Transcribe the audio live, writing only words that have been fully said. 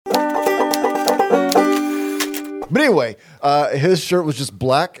But anyway, his shirt was just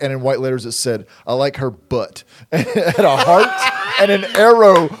black, and in white letters it said, "I like her butt," and it had a heart and an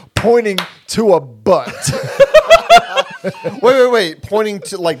arrow pointing to a butt. Wait. Pointing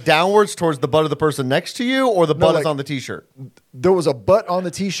to like downwards towards the butt of the person next to you, or the butt is on the T-shirt? There was a butt on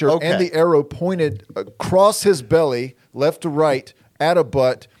the T-shirt, and the arrow pointed across his belly, left to right, at a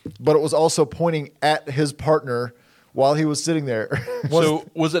butt, but it was also pointing at his partner while he was sitting there. So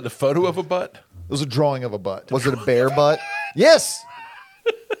was it a photo of a butt? It was a drawing of a butt. Was it a bear butt? Yes.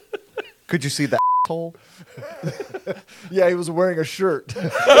 Could you see the asshole? Yeah, he was wearing a shirt.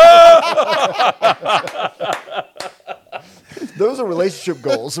 Those are relationship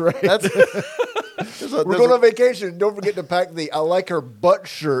goals, right? We're going on vacation. Don't forget to pack the "I like her butt"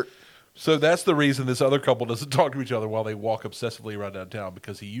 shirt. So that's the reason this other couple doesn't talk to each other while they walk obsessively around downtown,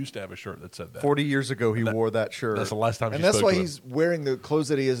 because he used to have a shirt that said that. 40 years ago, he wore that shirt. That's the last time And that's why he's wearing the clothes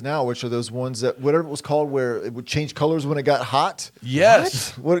that he is now, which are those ones that, whatever it was called, where it would change colors when it got hot.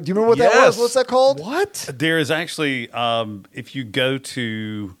 Yes. What? Do you remember what that was? What's that called? What? There is actually, if you go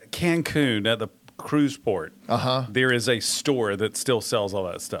to Cancun at the cruise port, there is a store that still sells all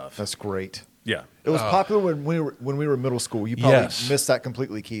that stuff. That's great. Yeah. It was popular when we were in middle school. You probably missed that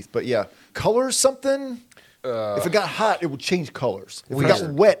completely, Keith. But yeah, colors something. If it got hot, it would change colors. If it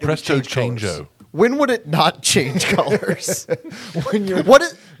got wet, it would change colors. When would it not change colors? When you're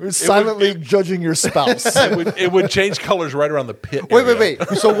silently judging your spouse. it would change colors right around the pit. Wait.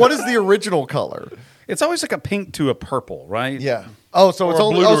 So what is the original color? It's always like a pink to a purple, right? Yeah. Oh, so it's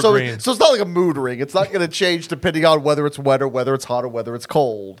only blue or green. So it's not like a mood ring. It's not going to change depending on whether it's wet or whether it's hot or whether it's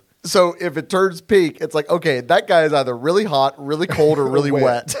cold. So if it turns pink, it's like, okay, that guy is either really hot, really cold, or really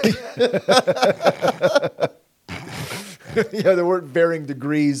wet. Yeah, there weren't varying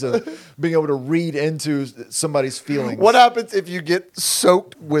degrees of being able to read into somebody's feelings. What happens if you get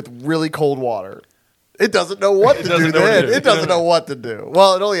soaked with really cold water? It doesn't know what to do then. It doesn't know what to do.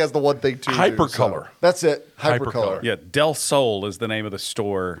 Well, it only has the one thing to Hypercolor. So that's it. Hypercolor. Yeah, Del Sol is the name of the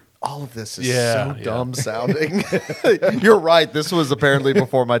store. All of this is so dumb sounding. You're right. This was apparently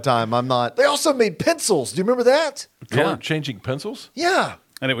before my time. I'm not. They also made pencils. Do you remember that? Color changing pencils? Yeah.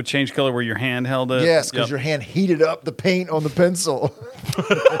 And it would change color where your hand held it. Yes, because your hand heated up the paint on the pencil.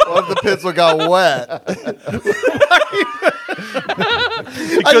 What if the pencil got wet?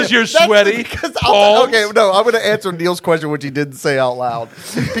 Because you're sweaty. Okay, no, I'm going to answer Neil's question, which he didn't say out loud.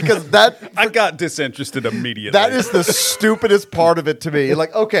 Because I got disinterested immediately. That is the stupidest part of it to me.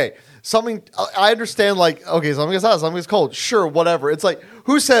 Like, okay, something, I understand, like, okay, something is hot, something is cold. Sure, whatever. It's like,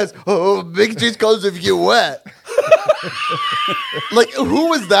 who says, oh, big change colors if you get wet? Like, who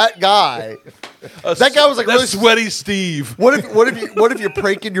was that guy? That guy was like really sweaty Steve. What if you're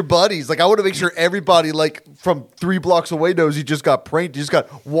pranking your buddies? Like, I want to make sure everybody, like, from 3 blocks away knows he just got pranked. He just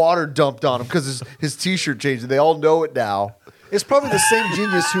got water dumped on him because his T-shirt changed. They all know it now. It's probably the same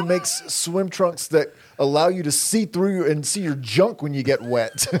genius who makes swim trunks that allow you to see through and see your junk when you get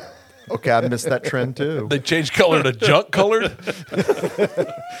wet. Okay, I missed that trend too. They changed color to junk colored?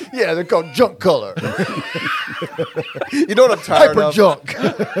 Yeah, they're called junk color. You know what I'm tired of? Hyper junk.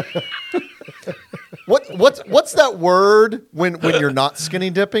 What's that word when you're not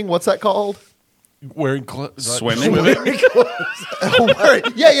skinny dipping? What's that called? Wearing clothes. Swimming?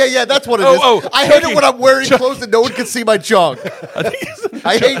 Yeah. That's what it is. I hate it when I'm wearing clothes and no one can see my junk.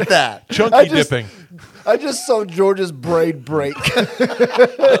 I hate that. Chunky dipping. I just saw George's brain break.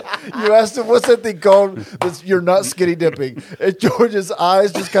 You asked him, what's that thing called? You're not skinny dipping. And George's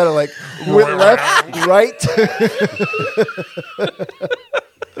eyes just kind of like went left, right.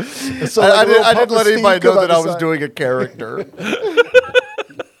 So I didn't let anybody know that I was doing a character.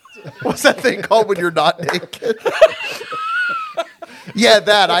 What's that thing called when you're not naked? Yeah,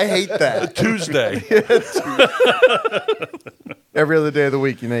 that. I hate that. Tuesday. Every other day of the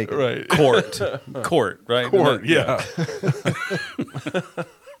week, you naked. Right. Court, right? Court, yeah.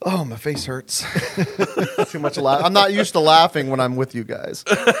 Oh, my face hurts. Too much laugh. I'm not used to laughing when I'm with you guys.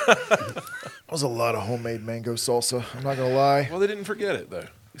 That was a lot of homemade mango salsa. I'm not going to lie. Well, they didn't forget it, though.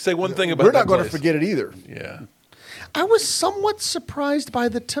 Say one thing about We're not that going to place. forget it either. Yeah. I was somewhat surprised by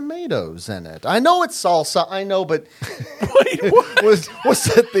the tomatoes in it. I know it's salsa. I know, but Wait, what?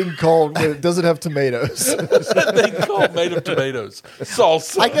 What's that thing called when it doesn't have tomatoes? What's that thing called made of tomatoes?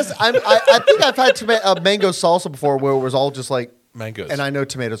 Salsa. I guess I think I've had mango salsa before where it was all just like mangoes. And I know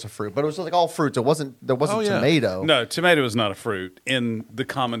tomatoes are fruit, but it was like all fruits. There wasn't tomato. No, tomato is not a fruit in the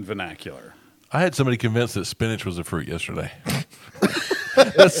common vernacular. I had somebody convinced that spinach was a fruit yesterday.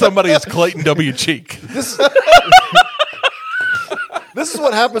 That's somebody is Clayton W. Cheek. This is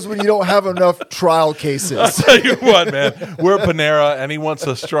what happens when you don't have enough trial cases. Tell you what, man, we're at Panera, and he wants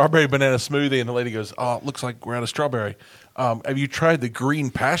a strawberry banana smoothie, and the lady goes, "Oh, it looks like we're out of strawberry. Have you tried the green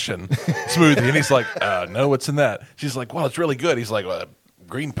passion smoothie?" And he's like, "No, what's in that?" She's like, "Well, it's really good." He's like, "Well,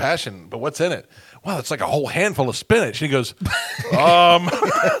 green passion, but what's in it?" "Well, it's like a whole handful of spinach." He goes,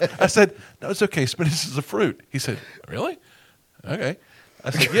 I said, "No, it's okay. Spinach is a fruit." He said, "Really? Okay." I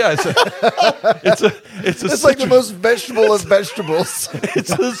said, "Yeah." I said, it's like the most vegetable of vegetables.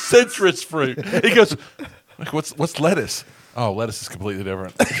 It's a citrus fruit." He goes, like, what's lettuce?" "Oh, lettuce is completely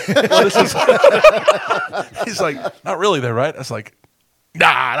different." Lettuce is He's like, "Not really though, right?" I was like,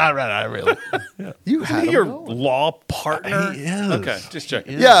 "Nah, not really." Yeah. You had your him going. law partner? He is. Okay, just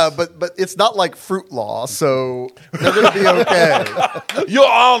checking. Yeah, but it's not like fruit law, so they're going to be okay. "Your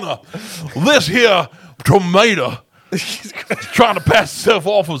Honor, this here tomato is trying to pass itself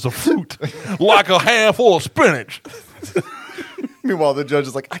off as a fruit, like a handful of spinach." Meanwhile, the judge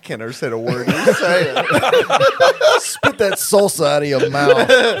is like, I can't understand a word you're saying. Spit that salsa out of your mouth.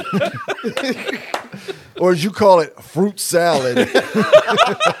 Or as you call it, fruit salad.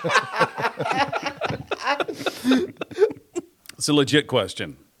 It's a legit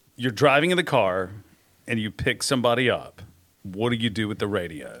question. You're driving in the car and you pick somebody up. What do you do with the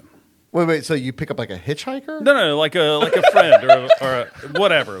radio? Wait, so you pick up like a hitchhiker? No, like a friend or a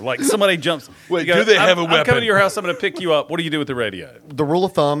whatever. Like somebody jumps. Wait, you go, do they have a I'm weapon? coming to your house. I'm going to pick you up. What do you do with the radio? The rule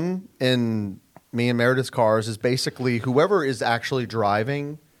of thumb in me and Meredith's cars is basically whoever is actually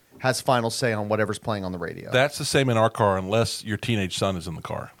driving has final say on whatever's playing on the radio. That's the same in our car, unless your teenage son is in the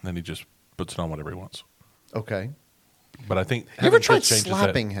car. Then he just puts it on whatever he wants. Okay. But I think You ever having tried kids changes that.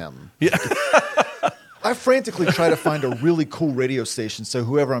 slapping him? I frantically try to find a really cool radio station so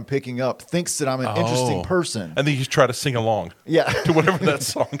whoever I'm picking up thinks that I'm an interesting person. And then you try to sing along Yeah. to whatever that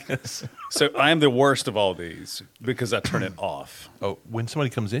song is. So I am the worst of all these because I turn it off. Oh, when somebody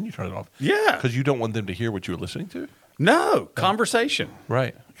comes in, you turn it off. Yeah. Because you don't want them to hear what you were listening to? No, conversation.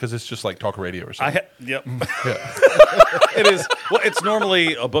 Right. Because it's just like talk radio or something. Yep. Yeah. It is. Well, it's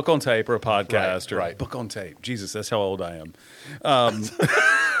normally a book on tape or a podcast or Right. a book on tape. Jesus, that's how old I am.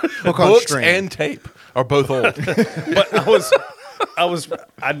 Hook on Books string. and tape are both old. But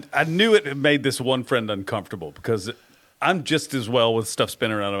I knew it made this one friend uncomfortable because I'm just as well with stuff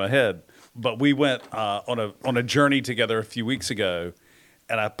spinning around in my head. But we went on a journey together a few weeks ago,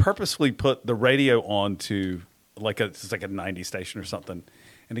 and I purposefully put the radio on to it's like a 90 station or something.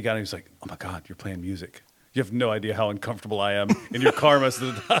 And the guy was like, "Oh my God, you're playing music. You have no idea how uncomfortable I am in your car most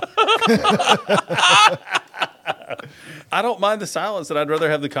of the time." I don't mind the silence, and I'd rather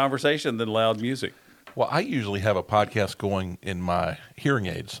have the conversation than loud music. Well, I usually have a podcast going in my hearing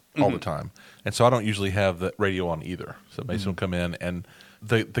aids all the time. And so I don't usually have the radio on either. So Mason will come in, and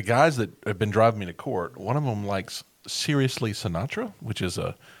the guys that have been driving me to court, one of them likes Seriously Sinatra, which is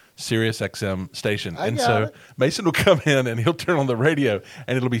a Sirius XM station. I And got so it. Mason will come in, and he'll turn on the radio,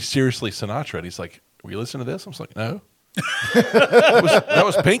 and it'll be Seriously Sinatra. And he's like, "Were you listening to this?" I was like, "No." that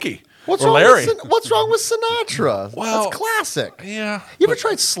was Pinky. What's or wrong Larry. What's wrong with Sinatra? Well, That's classic. Yeah. You ever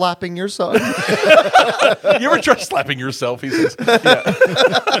tried slapping your son? You ever try slapping yourself? He says. Yeah.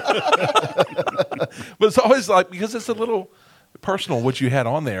 But it's always like, because it's a little personal what you had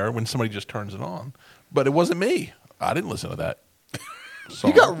on there when somebody just turns it on. But it wasn't me. I didn't listen to that.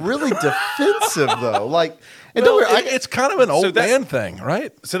 You got really defensive though. Like, and Well, don't worry, it's kind of an old that- man thing,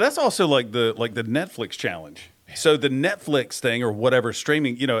 right? So that's also like the Netflix challenge. So the Netflix thing or whatever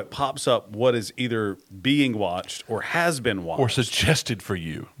streaming, it pops up what is either being watched or has been watched. Or suggested for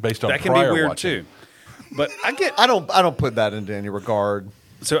you based on that can be prior weird watching. too. But I don't put that into any regard.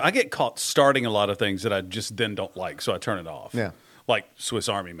 I get caught starting a lot of things that I just then don't like, so I turn it off. Yeah. Like Swiss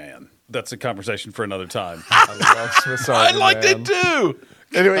Army Man. That's a conversation for another time. I love Swiss I Army liked Man. it too.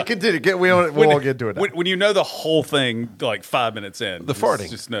 Anyway, continue. We'll all get to it. Now. When you know the whole thing, like 5 minutes in, The there's farting.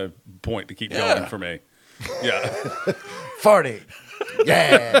 just no point to keep Yeah. going for me. Yeah. Farty.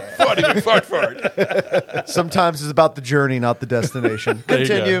 Yeah. Fart. Sometimes it's about the journey, not the destination.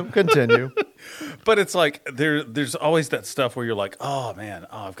 There you Continue. But it's like there's always that stuff where you're like, oh man,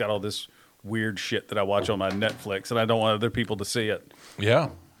 I've got all this weird shit that I watch on my Netflix, and I don't want other people to see it. Yeah.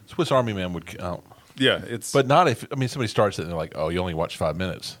 Swiss Army Man would count. Yeah, it's But not if, somebody starts it and they're like, "Oh, you only watched 5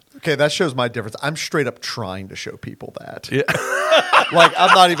 minutes." Okay, that shows my difference. I'm straight up trying to show people that. Yeah. Like,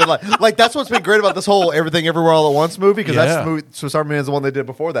 I'm not even like that's what's been great about this whole Everything Everywhere All at Once movie, because that's Yeah. the movie, Swiss Army Man is the one they did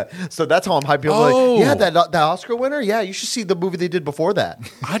before that. So that's how I'm hyping people. Oh. Like, yeah, that Oscar winner. Yeah, you should see the movie they did before that.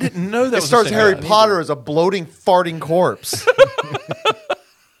 I didn't know that It was stars the same Harry guy. Potter as a bloating, farting corpse.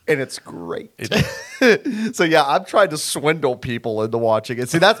 And it's great. So yeah, I'm trying to swindle people into watching it.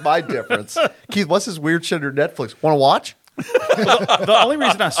 See, that's my difference. Keith, what's this weird shit on Netflix? Want to watch? The only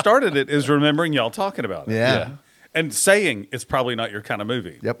reason I started it is remembering y'all talking about it. Yeah. And saying it's probably not your kind of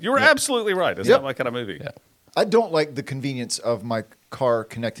movie. Yep. You were absolutely right. It's not my kind of movie. Yeah. I don't like the convenience of my car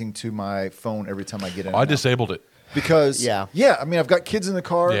connecting to my phone every time I get in. I disabled it. Because Yeah. I mean, I've got kids in the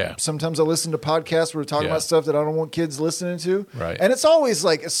car. Yeah. Sometimes I listen to podcasts where we're talking Yeah. about stuff that I don't want kids listening to. Right. And it's always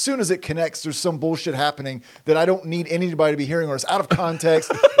like, as soon as it connects, there's some bullshit happening that I don't need anybody to be hearing, or it's out of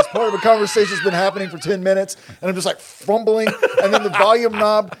context. It's part of a conversation that's been happening for 10 minutes, and I'm just like fumbling, and then the volume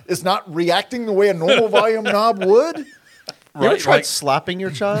knob is not reacting the way a normal volume knob would. You ever Right, tried like- slapping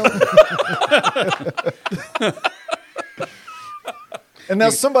your child? And now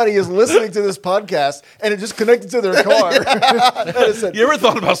somebody is listening to this podcast, and it just connected to their car. And it said, You ever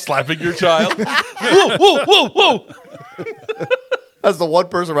thought about slapping your child? Whoa, whoa, whoa, whoa. As the one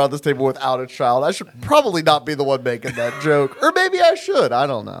person around this table without a child, I should probably not be the one making that joke. Or maybe I should. I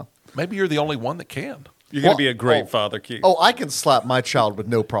don't know. Maybe you're the only one that can. You're going Well, to be a great father, Keith. Oh, I can slap my child with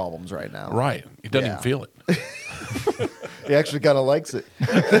no problems right now. Right. He doesn't Yeah. even feel it. he actually kind of likes it.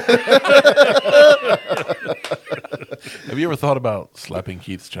 Have you ever thought about slapping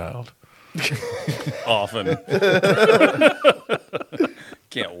Keith's child? Often.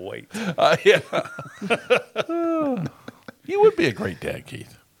 Can't wait. Yeah. You would be a great dad,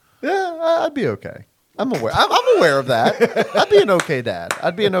 Keith. Yeah, I'd be okay. I'm aware. I'm aware of that. I'd be an okay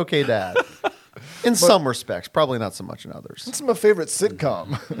dad. In some respects, probably not so much in others. This is my favorite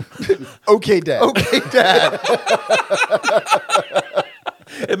sitcom. Okay, Dad. Okay, dad.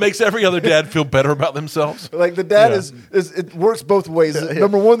 It makes every other dad feel better about themselves. Like the dad Yeah. is it works both ways.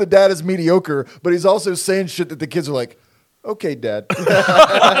 Number one, the dad is mediocre, but he's also saying shit that the kids are like, okay, Dad.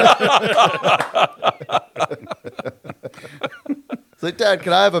 It's like, Dad,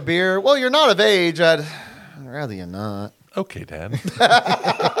 can I have a beer? Well, you're not of age. I'd rather you not. Okay, Dad.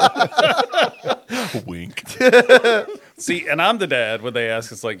 Wink. See, and I'm the dad when they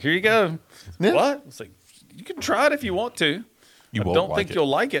ask, it's like, here you go. Yeah. What? It's like, you can try it if you want to. You I won't don't like think it. you'll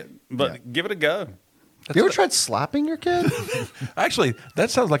like it, but give it a go. You ever tried slapping your kid? Actually, that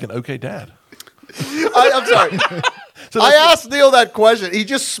sounds like an okay dad. I'm sorry. I asked Neil that question. He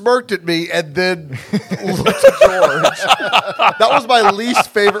just smirked at me and then looked at George. That was my least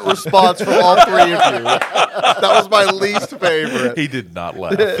favorite response from all three of you. That was my least favorite. He did not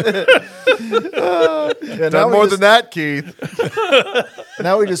laugh. Yeah, Done more than that, Keith.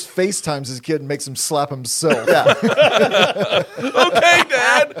 Now he just FaceTimes his kid and makes him slap himself. Yeah. Okay,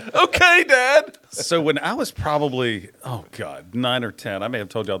 Dad. Okay, Dad. So when I was probably, 9 or 10, I may have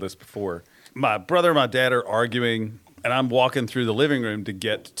told y'all this before. My brother and my dad are arguing, and I'm walking through the living room to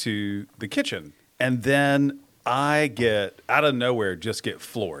get to the kitchen. And then I get, out of nowhere, just get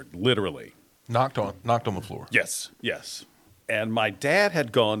floored, literally. Knocked on the floor. Yes. And my dad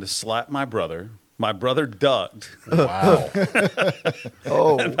had gone to slap my brother. My brother ducked, Wow.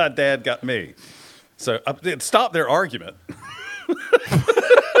 and my dad got me. So it stopped their argument.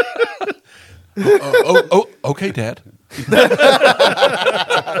 Okay, Dad.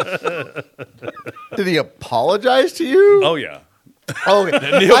 Did he apologize to you? Oh, yeah. Oh, okay.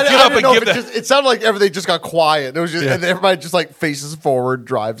 Neil, get up didn't and know give if that. it sounded like everything just got quiet. It was just, and everybody just like faces forward,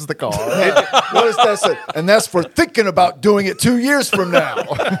 drives the car. What does that say? And that's for thinking about doing it 2 years from now.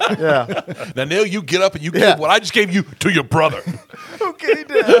 Yeah. Now, Neil, you get up and you Yeah. give what I just gave you to your brother. Okay,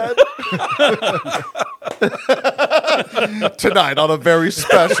 Dad. Tonight on a very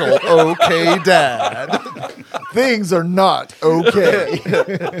special Okay Dad. Things are not okay.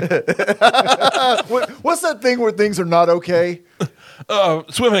 What's that thing where things are not okay?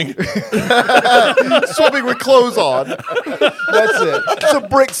 Swimming. Swimming with clothes on. That's it. It's a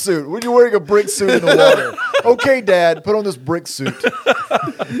brick suit. When you're wearing a brick suit in the water. Okay, Dad, put on this brick suit.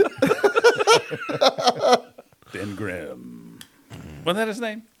 Ben Grimm. Wasn't that his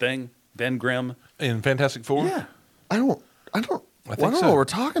name? Ben Grimm? In Fantastic Four? Yeah. I don't I know so. what we're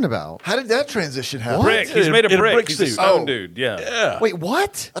talking about. How did that transition happen? Brick. He's In- made of in a brick. brick He's a suit. stone Oh. dude. Yeah. Yeah. Wait,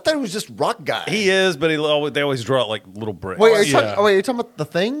 what? I thought it was just rock guy. He is, but they always draw it like little bricks. Wait, are you, Yeah. are you talking about the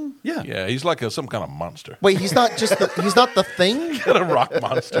thing? Yeah. Yeah, he's like some kind of monster. Wait, he's not the thing? A rock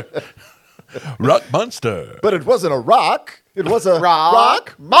monster. Rock monster. But it wasn't a rock. It was a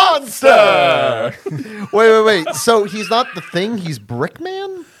Rock monster. Wait. So he's not the thing, he's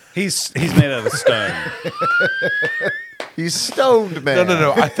Brickman? He's made out of stone. He's stoned man.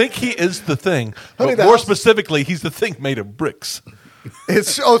 No. I think he is the thing. Honey, But the more house- specifically, he's the thing made of bricks.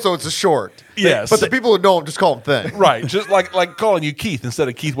 So it's a short. Yes. But the people who know him just call him thing. Right. Just like calling you Keith instead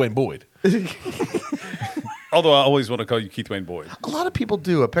of Keith Wayne Boyd. Although I always want to call you Keith Wayne Boyd. A lot of people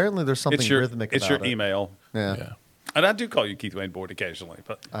do. Apparently there's something It's your rhythmic it's about your it. email. Yeah. Yeah. And I do call you Keith Wayne Boyd occasionally,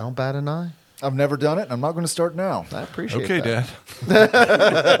 but I don't bat an eye. I've never done it, and I'm not going to start now. I appreciate Okay, that.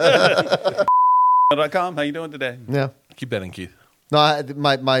 Dad. .com. How you doing today? Yeah. Keep that in, Keith. No,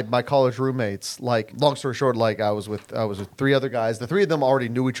 my college roommates, like, long story short, like I was with 3 other guys. The 3 of them already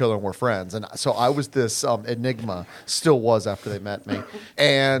knew each other and were friends, and so I was this enigma. Still was after they met me,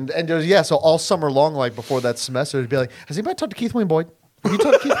 and there's, so all summer long, like before that semester, it'd be like, has anybody talked to Keith Wayne Boyd? Have you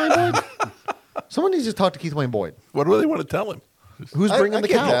talked to Keith Wayne Boyd? Someone needs to talk to Keith Wayne Boyd. What do they want to tell him? Who's bringing I the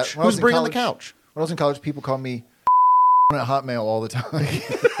get that. couch? When I was Who's in bringing the college- couch? When I was in college, people called me at Hotmail all the time.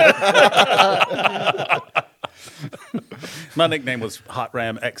 My nickname was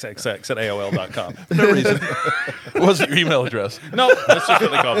HotRamXXX at AOL.com. No reason. What was your email address? No, that's just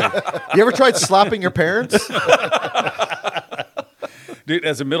what they call me. You ever tried slapping your parents? Dude,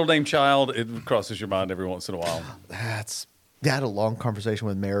 as a middle name child, it crosses your mind every once in a while. I had a long conversation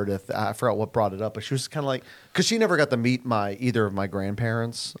with Meredith. I forgot what brought it up, but she was kind of like, because she never got to meet either of my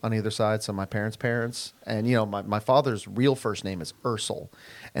grandparents on either side, so my parents. And, my father's real first name is Ursel.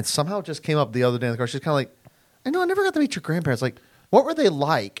 And somehow it just came up the other day in the car. She's kind of like, I never got to meet your grandparents. Like, what were they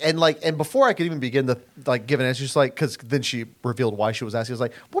like? And before I could even begin to give an answer, she's like, because then she revealed why she was asking. I was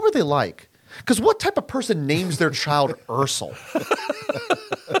like, what were they like? Because what type of person names their child Ursel?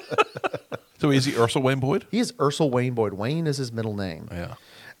 So is he Ursel Wayne Boyd? He is Ursel Wayne Boyd. Wayne is his middle name. Yeah.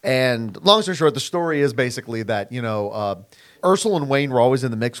 And long story short, the story is basically that, Ursel and Wayne were always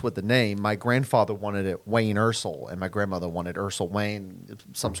in the mix with the name. My grandfather wanted it Wayne Ursel, and my grandmother wanted Ursel Wayne,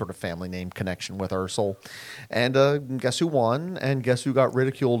 some sort of family name connection with Ursel. And guess who won? And guess who got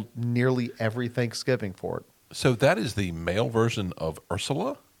ridiculed nearly every Thanksgiving for it? So that is the male version of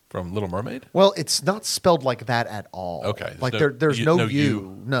Ursula from Little Mermaid? Well, it's not spelled like that at all. Okay. Like There's there's no no U.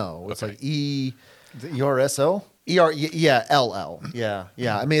 U. No, it's Okay. like E. The ERSL? Yeah, LL. Yeah.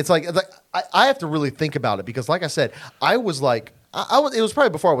 I mean, it's like I have to really think about it because, like I said, I was like, it was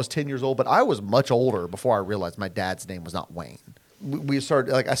probably before I was 10 years old, but I was much older before I realized my dad's name was not Wayne. We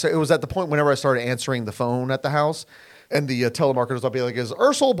started, like I said, it was at the point whenever I started answering the phone at the house, and the telemarketers would be like, "Is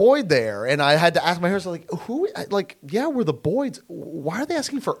Ursel Boyd there?" And I had to ask my parents, like, "Who?" Like, yeah, we're the Boyds. Why are they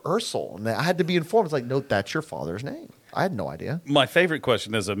asking for Ursel? And I had to be informed. It's like, no, that's your father's name. I had no idea. My favorite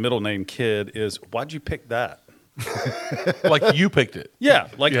question as a middle name kid is, why'd you pick that? Like you picked it. Yeah,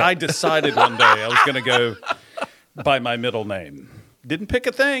 Yeah. I decided one day I was going to go by my middle name. Didn't pick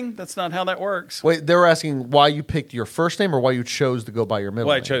a thing. That's not how that works. Wait, they were asking why you picked your first name or why you chose to go by your middle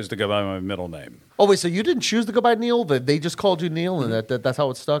Well, I name? chose to go by my middle name. Oh, wait, so you didn't choose to go by Neil? They just called you Neil, and that's how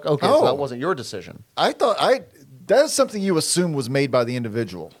it stuck? Okay, so Oh. that wasn't your decision. I thought that is something you assume was made by the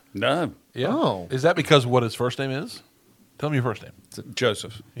individual. No, Yeah. Oh. Is that because what his first name is? Tell me your first name.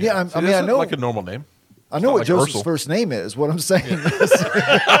 Joseph. Yeah, See, I mean, that's I know, like a normal name. I know not what like Joseph's Ursel. first name is. What I'm saying is,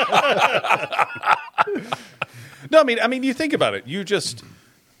 No, I mean, you think about it.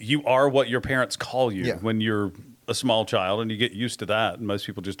 You are what your parents call you Yeah. when you're a small child, and you get used to that. And most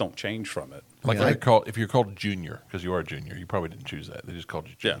people just don't change from it. Like Yeah. if you're called Junior, because you are a junior, you probably didn't choose that. They just called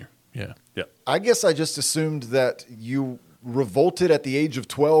you Yeah. Junior. Yeah. Yeah. I guess I just assumed that you revolted at the age of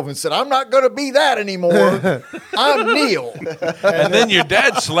 12 and said, "I'm not going to be that anymore. I'm Neil." And then your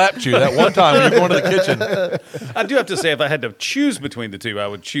dad slapped you that one time when you were going to the kitchen. I do have to say, if I had to choose between the two, I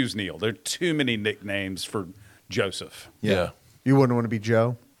would choose Neil. There are too many nicknames for Joseph. Yeah. You wouldn't want to be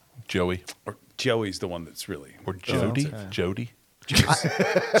Joe? Joey. Or Joey's the one that's really. Or Jody. okay. Jody.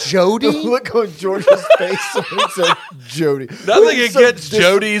 Jody? Look on George's face when he said Jody. Nothing Who's so against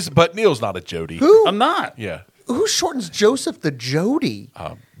Jody's, but Neil's not a Jody. Who? I'm not. Yeah. Who shortens Joseph to Jody?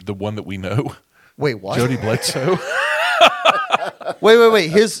 The one that we know. Wait, what? Jody Bledsoe. Wait.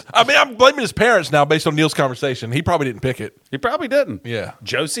 His I mean, I'm blaming his parents now based on Neil's conversation. He probably didn't pick it. He probably didn't. Yeah.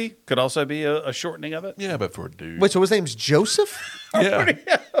 Josie could also be a shortening of it. Yeah, but for a dude. wait. So his name's Joseph? Yeah.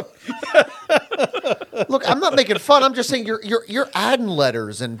 Look, I'm not making fun. I'm just saying you're adding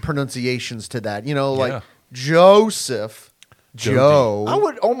letters and pronunciations to that. Like Yeah. Joseph, Jody. Joe. I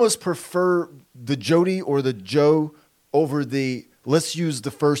would almost prefer the Jody or the Joe over the let's use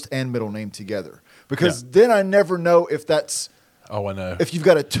the first and middle name together. Because then I never know if that's Oh, I know. if you've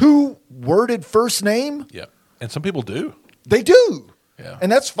got a 2-worded first name, Yeah. And some people do. they do. Yeah.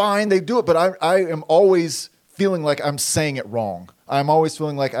 And that's fine. They do it. But I am always feeling like I'm saying it wrong. I'm always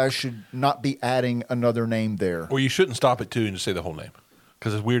feeling like I should not be adding another name there. Or you shouldn't stop at 2 and just say the whole name.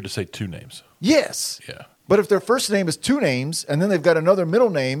 Because it's weird to say 2 names. Yes. Yeah. But if their first name is 2 names and then they've got another middle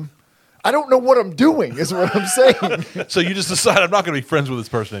name, I don't know what I'm doing, is what I'm saying. So you just decide I'm not going to be friends with this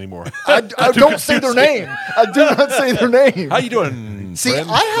person anymore. I don't say their name. I do not say their name. How you doing, See, friend?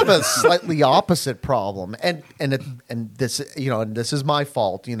 I have a slightly opposite problem, and this, and this is my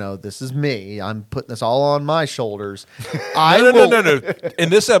fault. This is me. I'm putting this all on my shoulders. No. In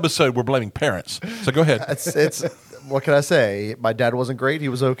this episode, we're blaming parents. So go ahead. It's what can I say? My dad wasn't great. He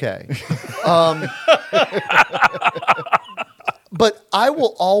was okay. But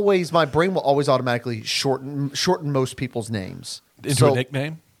my brain will always automatically shorten most people's names Into a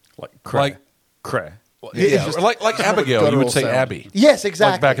nickname? Like Cray. Cray. Yeah, like Abigail, you would say sound. Abby. Yes,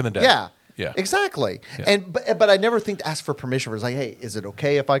 exactly. Like back in the day. Yeah, exactly. Yeah. But I never think to ask for permission. It's like, hey, is it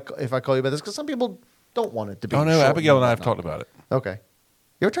okay if I call you by this? Because some people don't want it to be. Oh no, shortened Abigail and I have whatnot. talked about it. Okay.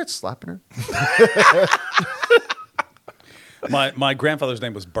 You ever tried slapping her? My grandfather's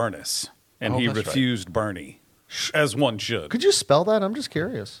name was Burness, and Oh, he that's right. refused Bernie, as one should. Could you spell that? I'm just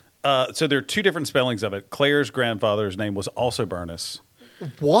curious. So there are two different spellings of it. Claire's grandfather's name was also Burness.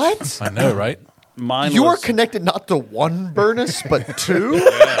 What? I know, right? Mine You was are connected not to one Burness, but two?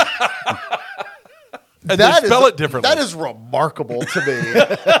 And they spell it differently. That is remarkable to me.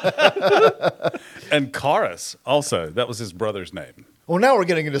 and Karis also. That was his brother's name. Well, now we're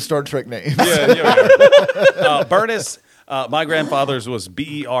getting into Star Trek names. Yeah. Burness. My grandfather's was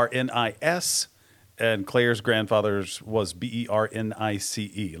Bernis, and Claire's grandfather's was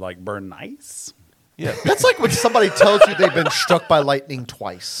Bernice, like Bernice. Yeah. That's like when somebody tells you they've been struck by lightning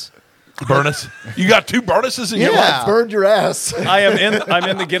twice. Burness. You got two Burnesses in your Yeah. life? Burned your ass. I'm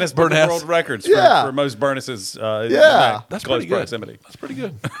in the Guinness Book Burness. of World Records Yeah. for most Burnesses. Yeah. That's close pretty good. proximity. That's pretty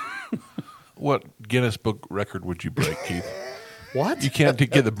good. What Guinness Book record would you break, Keith? What? You can't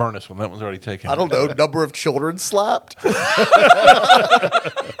get the Burness one. That one's already taken. I don't know. Number of children slapped?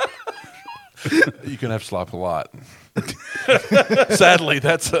 You can have slop a lot. Sadly,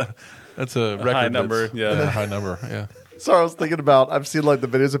 that's a record high number, that's- yeah. a high number. Yeah. Sorry, I was thinking about, I've seen like the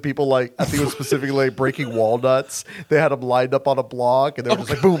videos of people like, I think it was specifically like breaking walnuts. They had them lined up on a block and they were just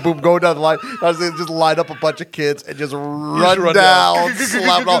like boom, boom, going down the line. I was thinking just line up a bunch of kids and just run down,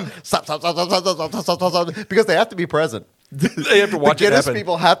 slap it all, slap, because they have to be present. They have to watch the it Guinness happen.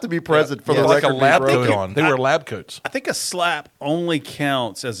 people have to be present for the like a record lab to be coat broken. on. They wear lab coats. I think a slap only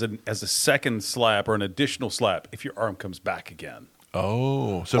counts as a second slap or an additional slap if your arm comes back again.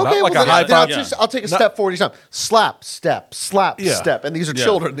 Oh, so Okay, not like well, a then high I'll, five. I'll take a step forward each time. Slap, step, slap, Yeah. step. And these are Yeah.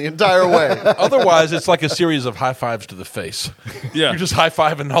 children the entire way. Otherwise, it's like a series of high fives to the face. Yeah. You're just high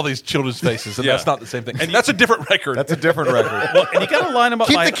fiving all these children's faces, and Yeah. that's not the same thing. And that's a different record. That's a different record. Well, and you got to line them up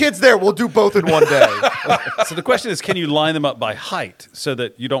Keep by the kids there. We'll do both in one day. So the question is, can you line them up by height so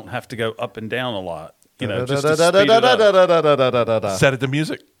that you don't have to go up and down a lot? You know, just to speed it up. Set it to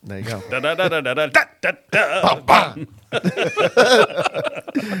music. There you go. Da, da, da, da, da, da, da, da.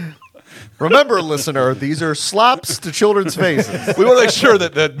 Remember, Listener, these are slaps to children's faces. we want to make sure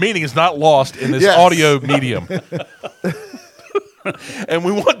that the meaning is not lost in this Yes. audio medium. And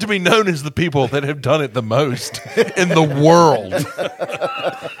we want to be known as the people that have done it the most in the world.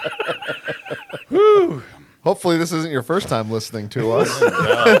 Hopefully, this isn't your first time listening to us.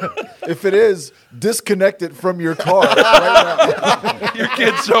 If it is, disconnect it from your car right now. Your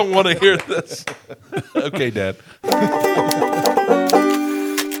kids don't want to hear this. Okay, Dad.